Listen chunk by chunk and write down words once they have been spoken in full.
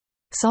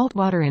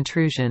Saltwater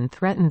intrusion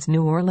threatens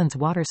New Orleans'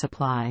 water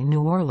supply.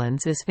 New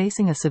Orleans is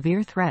facing a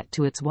severe threat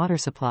to its water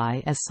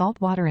supply as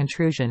saltwater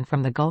intrusion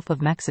from the Gulf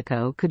of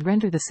Mexico could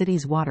render the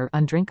city's water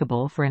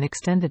undrinkable for an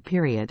extended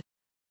period,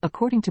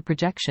 according to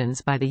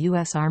projections by the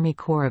U.S. Army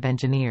Corps of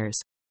Engineers.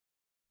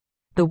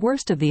 The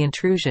worst of the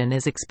intrusion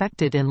is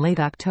expected in late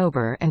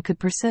October and could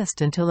persist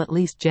until at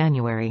least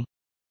January.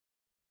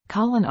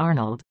 Collin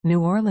Arnold,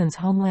 New Orleans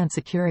Homeland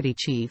Security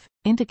Chief,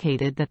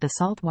 indicated that the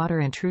saltwater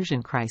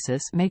intrusion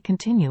crisis may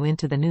continue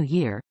into the new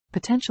year,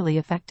 potentially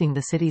affecting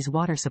the city's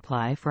water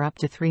supply for up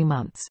to 3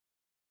 months.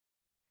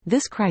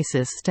 This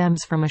crisis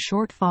stems from a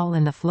shortfall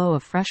in the flow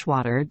of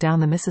freshwater down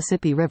the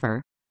Mississippi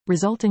River,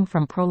 resulting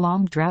from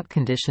prolonged drought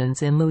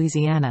conditions in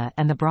Louisiana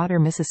and the broader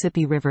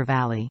Mississippi River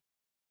Valley.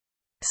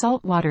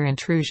 Saltwater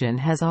intrusion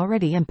has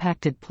already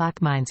impacted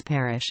Plaquemines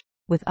Parish,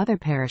 with other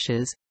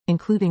parishes,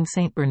 including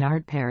St.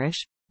 Bernard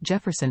Parish,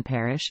 Jefferson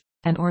Parish,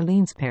 and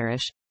Orleans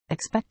Parish,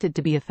 expected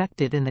to be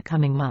affected in the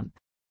coming month.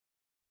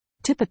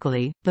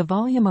 Typically, the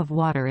volume of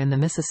water in the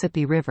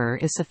Mississippi River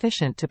is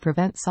sufficient to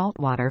prevent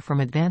saltwater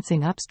from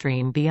advancing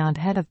upstream beyond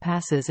head of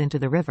passes into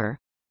the river,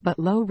 but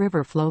low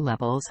river flow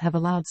levels have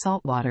allowed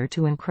saltwater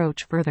to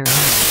encroach further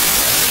inland.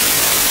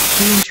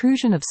 The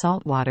intrusion of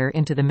saltwater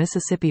into the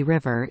Mississippi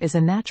River is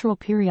a natural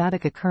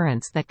periodic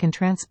occurrence that can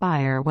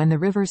transpire when the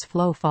river's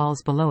flow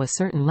falls below a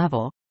certain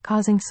level,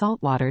 causing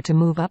saltwater to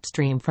move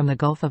upstream from the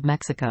Gulf of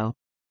Mexico.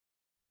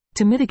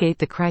 To mitigate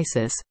the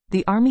crisis,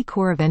 the Army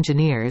Corps of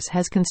Engineers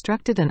has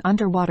constructed an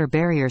underwater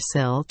barrier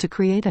sill to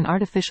create an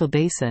artificial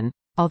basin,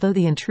 although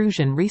the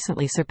intrusion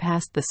recently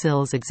surpassed the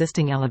sill's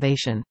existing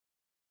elevation.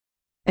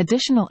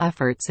 Additional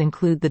efforts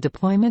include the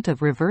deployment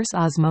of reverse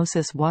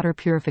osmosis water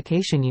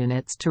purification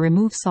units to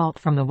remove salt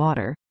from the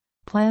water,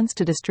 plans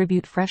to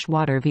distribute fresh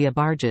water via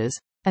barges,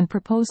 and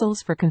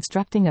proposals for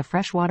constructing a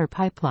freshwater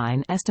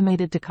pipeline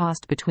estimated to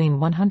cost between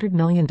 $100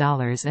 million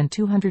and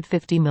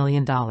 $250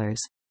 million.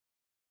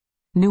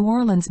 New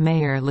Orleans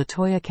Mayor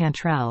LaToya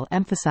Cantrell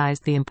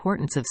emphasized the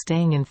importance of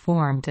staying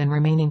informed and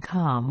remaining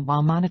calm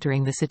while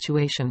monitoring the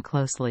situation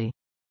closely.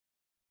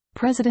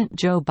 President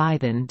Joe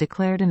Biden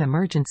declared an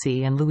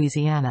emergency in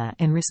Louisiana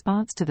in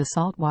response to the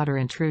saltwater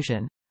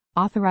intrusion,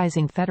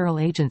 authorizing federal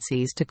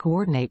agencies to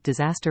coordinate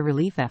disaster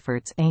relief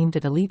efforts aimed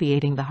at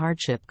alleviating the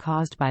hardship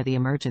caused by the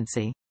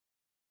emergency.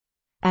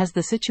 As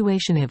the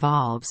situation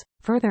evolves,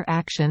 further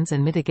actions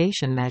and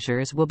mitigation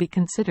measures will be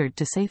considered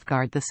to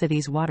safeguard the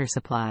city's water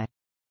supply.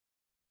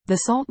 The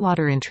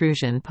saltwater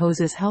intrusion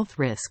poses health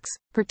risks,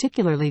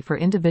 particularly for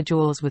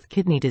individuals with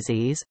kidney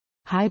disease,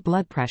 high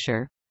blood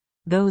pressure,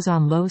 those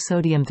on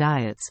low-sodium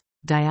diets,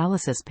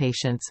 dialysis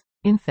patients,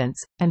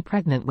 infants, and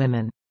pregnant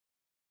women.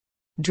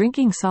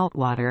 Drinking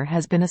saltwater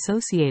has been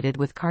associated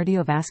with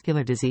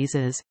cardiovascular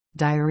diseases,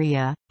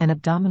 diarrhea, and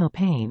abdominal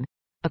pain,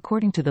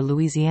 according to the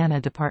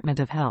Louisiana Department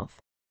of Health.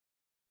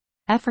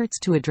 Efforts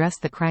to address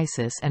the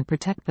crisis and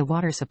protect the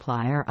water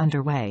supply are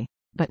underway,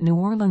 but New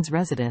Orleans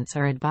residents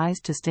are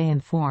advised to stay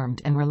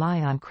informed and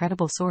rely on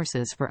credible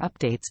sources for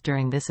updates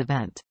during this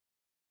event.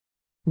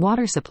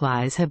 Water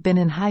supplies have been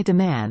in high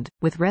demand,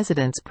 with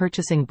residents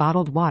purchasing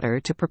bottled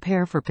water to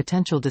prepare for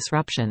potential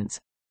disruptions.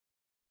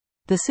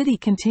 The city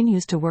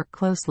continues to work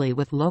closely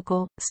with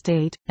local,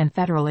 state, and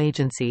federal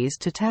agencies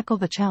to tackle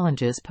the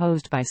challenges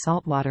posed by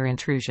saltwater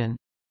intrusion.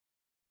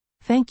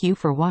 Thank you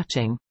for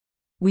watching.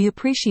 We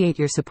appreciate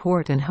your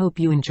support and hope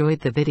you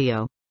enjoyed the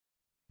video.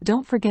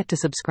 Don't forget to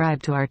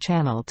subscribe to our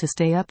channel to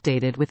stay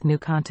updated with new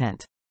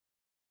content.